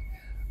 Sorry.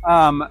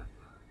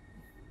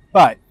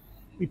 But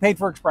we paid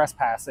for express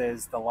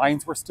passes. The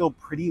lines were still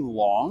pretty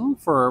long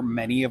for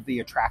many of the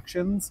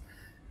attractions.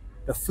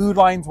 The food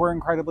lines were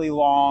incredibly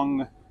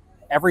long.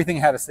 Everything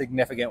had a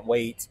significant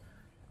wait.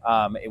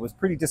 It was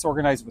pretty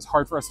disorganized. It was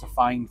hard for us to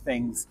find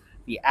things.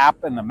 The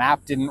app and the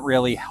map didn't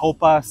really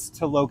help us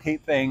to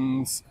locate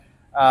things.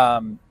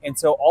 And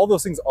so all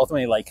those things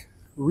ultimately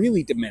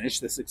really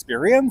diminished this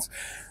experience.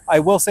 I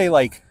will say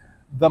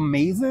the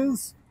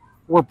mazes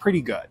were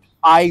pretty good.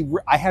 I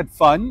had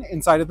fun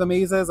inside of the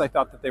mazes. I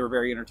thought that they were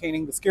very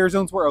entertaining. The scare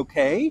zones were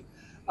okay.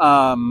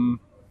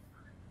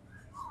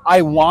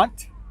 I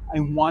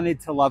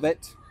wanted to love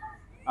it,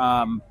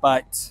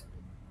 but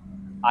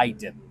I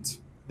didn't.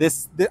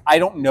 I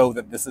don't know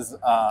that this is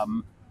a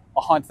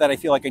haunt that I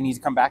feel like I need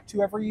to come back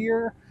to every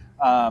year.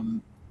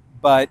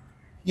 But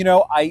you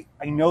know, I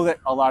know that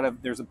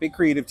there's a big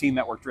creative team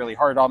that worked really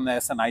hard on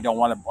this, and I don't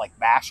want to like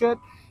bash it.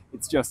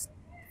 It's just,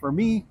 for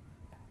me,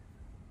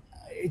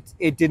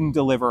 it didn't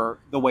deliver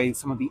the way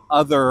some of the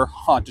other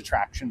haunt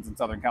attractions in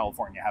Southern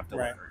California have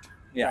delivered. Right.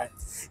 Yeah. Right.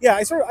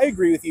 Yeah, I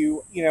agree with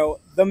you. You know,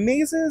 the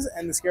mazes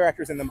and the scare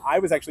actors in them, I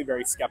was actually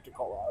very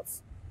skeptical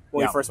of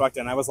when we first walked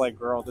in. I was like,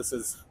 girl, this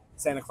is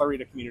Santa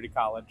Clarita Community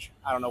College.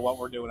 I don't know what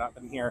we're doing up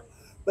in here.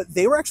 But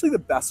they were actually the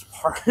best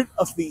part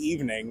of the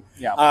evening.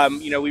 Yeah.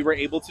 You know, we were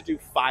able to do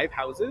 5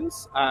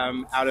 houses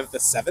out of the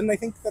 7, I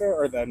think,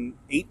 or the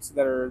 8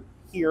 that are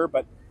here.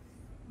 But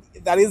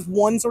that is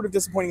one sort of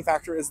disappointing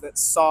factor, is that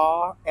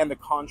Saw and The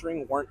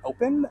Conjuring weren't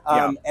open.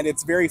 And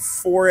it's very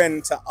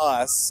foreign to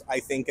us, I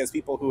think, as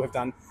people who have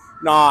done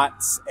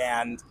Knott's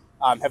and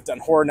have done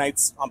Horror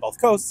Nights on both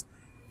coasts,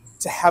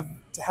 to have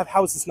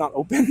houses not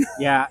open.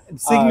 Yeah,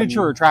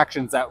 signature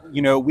attractions that,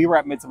 you know, we were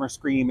at Midsummer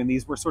Scream, and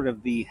these were sort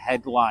of the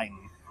headline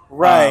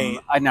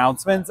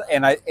announcements,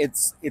 and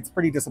it's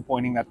pretty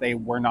disappointing that they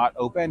were not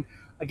open.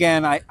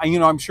 Again,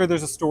 I'm sure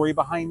there's a story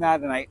behind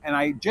that, and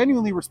I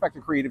genuinely respect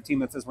a creative team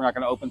that says we're not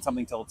going to open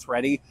something till it's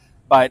ready.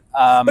 But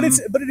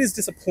it is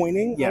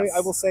disappointing. Yes. I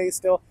will say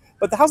still.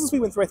 But the houses we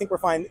went through, I think, were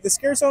fine. The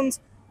scare zones.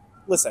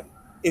 Listen,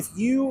 if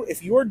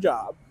your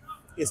job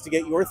is to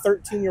get your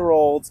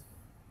 13-year-old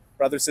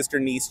brother, sister,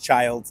 niece,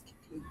 child,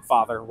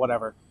 father,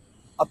 whatever,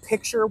 a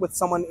picture with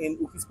someone in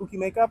ooky spooky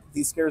makeup,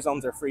 these scare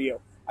zones are for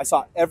you. I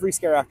saw every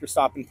scare actor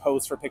stop and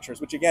pose for pictures,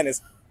 which again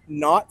is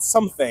not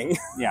something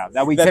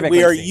that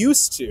we are see.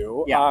 used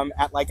to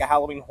at like a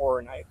Halloween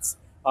Horror Nights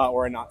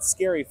or a Not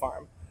Scary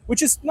Farm.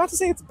 Which is not to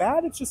say it's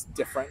bad, it's just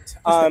different.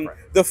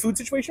 The food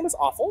situation was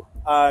awful.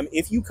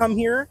 If you come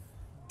here,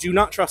 do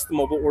not trust the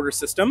mobile order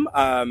system.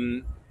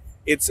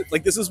 It's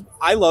like,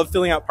 I love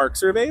filling out park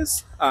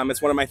surveys.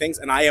 It's one of my things,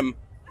 and I am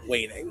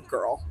waiting,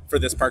 girl, for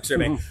this park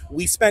survey.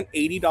 We spent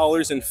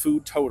 $80 in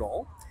food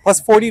total. Plus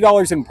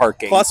 $40 in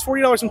parking. Plus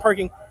 $40 in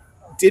parking.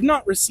 Did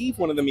not receive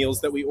one of the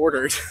meals that we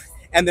ordered.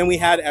 And then we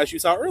had, as you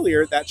saw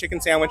earlier, that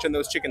chicken sandwich and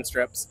those chicken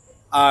strips.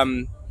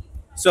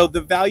 So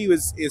the value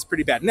is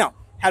pretty bad. Now,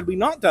 had we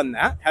not done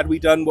that, had we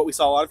done what we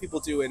saw a lot of people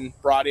do and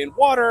brought in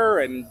water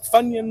and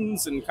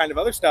Funyuns and kind of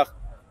other stuff,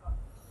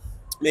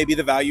 maybe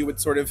the value would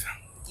sort of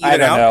I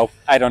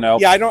don't know.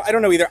 Yeah, I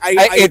don't know either.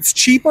 It's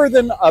cheaper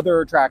than other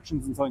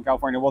attractions in Southern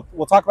California.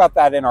 We'll talk about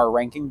that in our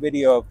ranking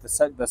video of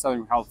the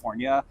Southern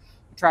California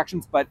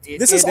attractions. But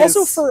this is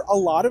also for a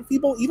lot of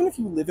people, even if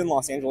you live in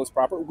Los Angeles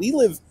proper. We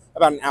live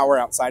about an hour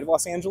outside of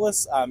Los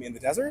Angeles in the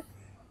desert,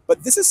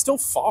 but this is still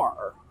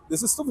far.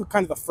 This is still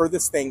kind of the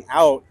furthest thing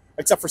out,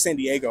 except for San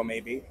Diego,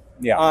 maybe.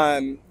 Yeah.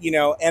 You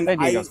know, and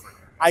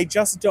I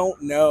just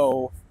don't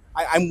know.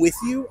 I'm with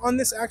you on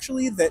this,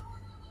 actually, that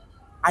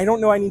I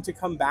don't know I need to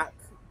come back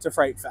to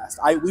Fright Fest.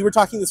 We were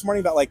talking this morning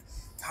about, like,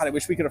 God, I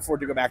wish we could afford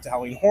to go back to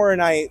Halloween Horror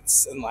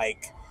Nights, and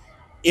like,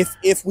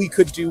 if we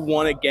could do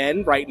one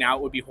again right now,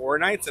 it would be Horror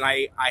Nights, and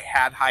I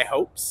had high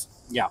hopes.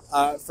 Yeah.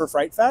 For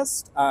Fright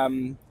Fest,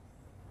 and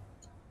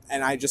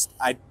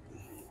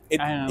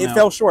it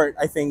fell short,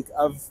 I think,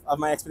 of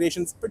my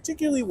expectations,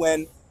 particularly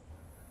when,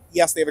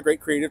 yes, they have a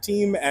great creative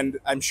team, and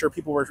I'm sure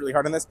people worked really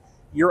hard on this.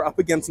 You're up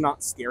against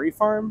Not Scary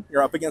Farm.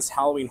 You're up against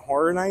Halloween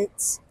Horror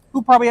Nights,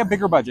 who probably have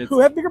bigger budgets.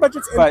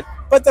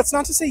 But that's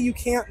not to say you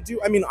can't do.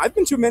 I mean, I've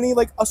been to many,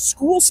 like a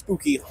school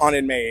spooky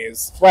haunted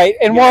maze. Right,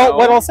 and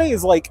what I'll say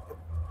is, like,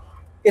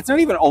 it's not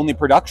even only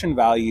production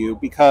value,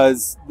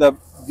 because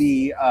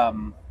the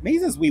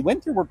mazes we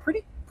went through were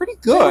pretty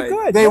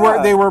good. They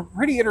were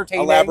pretty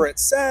entertaining. Elaborate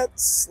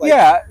sets.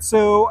 Yeah,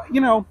 so,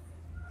 you know,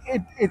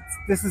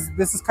 this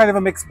is kind of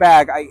a mixed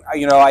bag.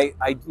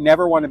 I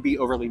never want to be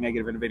overly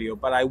negative in a video,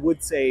 but I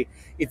would say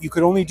if you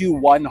could only do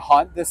one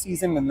haunt this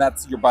season and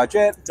that's your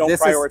budget, don't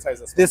prioritize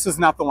this. This is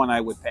not the one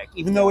I would pick,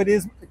 even though it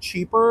is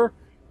cheaper.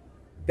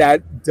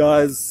 That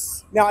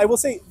does. Now, I will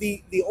say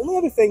the only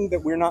other thing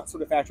that we're not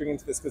sort of factoring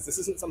into this, because this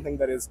isn't something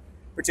that is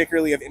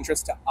particularly of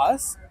interest to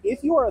us,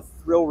 if you are a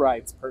thrill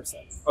rides person,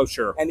 oh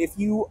sure, and if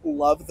you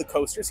love the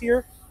coasters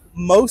here,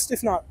 most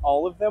if not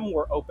all of them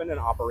were open and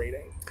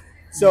operating.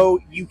 So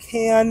you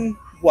can,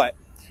 what?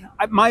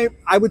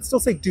 I would still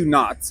say do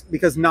Knott's,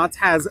 because Knott's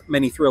has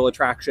many thrill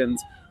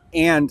attractions,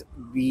 and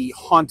the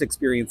haunt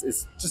experience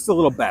is just a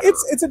little better.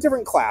 It's a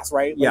different class,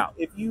 right? Like,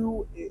 yeah.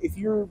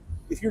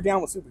 If you're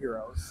down with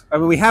superheroes. I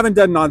mean, we haven't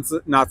done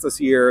Knott's this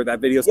year. That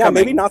video's coming.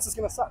 Maybe Knott's is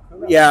going to suck.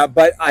 Yeah,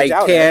 but I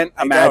can't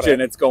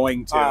imagine it's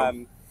going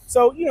to.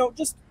 So, you know,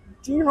 just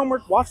do your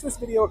homework. Watch this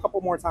video a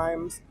couple more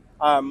times.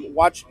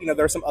 Watch, you know,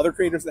 there are some other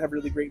creators that have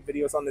really great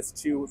videos on this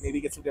too. Maybe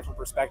get some different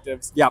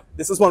perspectives. Yep.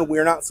 This is one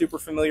we're not super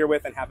familiar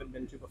with and haven't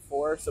been to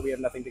before, so we have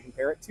nothing to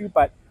compare it to.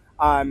 But,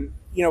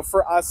 you know,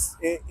 for us,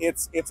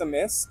 it's a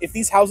miss. If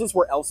these houses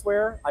were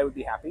elsewhere, I would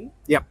be happy.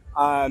 Yep.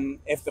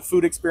 If the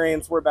food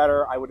experience were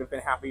better, I would have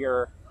been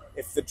happier.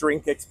 If the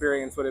drink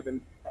experience would have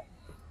been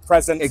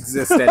present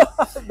existed.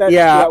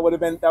 that would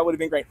have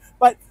been great.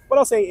 But what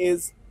I'll say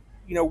is,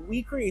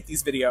 we create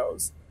these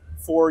videos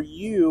for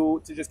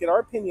you to just get our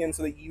opinion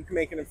so that you can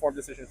make an informed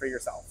decision for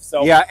yourself.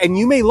 So yeah, and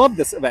you may love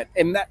this event,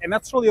 and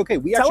that's totally okay.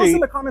 Tell us in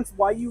the comments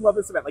why you love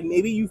this event. Like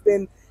maybe you've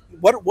been,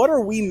 what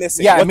are we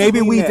missing? Yeah, what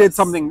maybe we miss?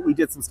 we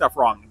did some stuff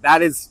wrong.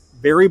 That is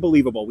very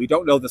believable. We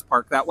don't know this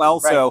park that well,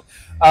 Right. so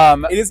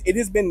it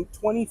has been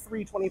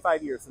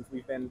 25 years since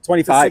we've been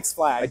 25. to Six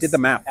Flags. I did the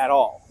math at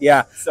all.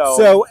 Yeah. So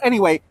So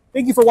anyway,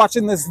 thank you for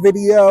watching this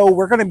video.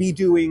 We're going to be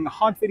doing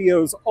haunt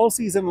videos all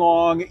season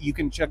long. You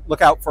can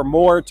look out for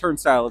more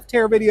Turnstile of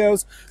Terror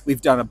videos.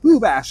 We've done a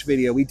Boo Bash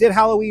video. We did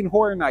Halloween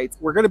Horror Nights.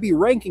 We're going to be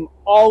ranking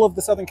all of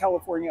the Southern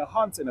California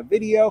haunts in a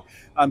video.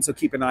 So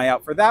keep an eye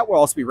out for that. We'll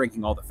also be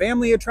ranking all the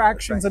family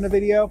attractions in a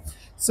video.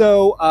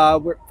 So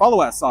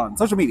follow us on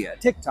social media,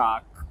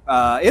 TikTok,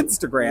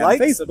 Instagram,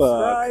 like, Facebook.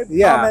 subscribe,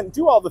 Yeah. comment,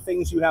 do all the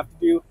things you have to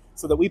do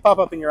so that we pop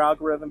up in your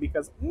algorithm,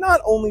 because not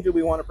only do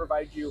we want to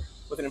provide you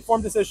with an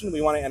informed decision,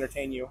 we want to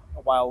entertain you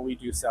while we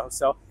do so.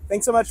 So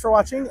thanks so much for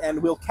watching,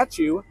 and we'll catch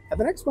you at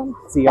the next one.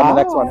 See you on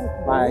the next one.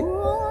 Bye.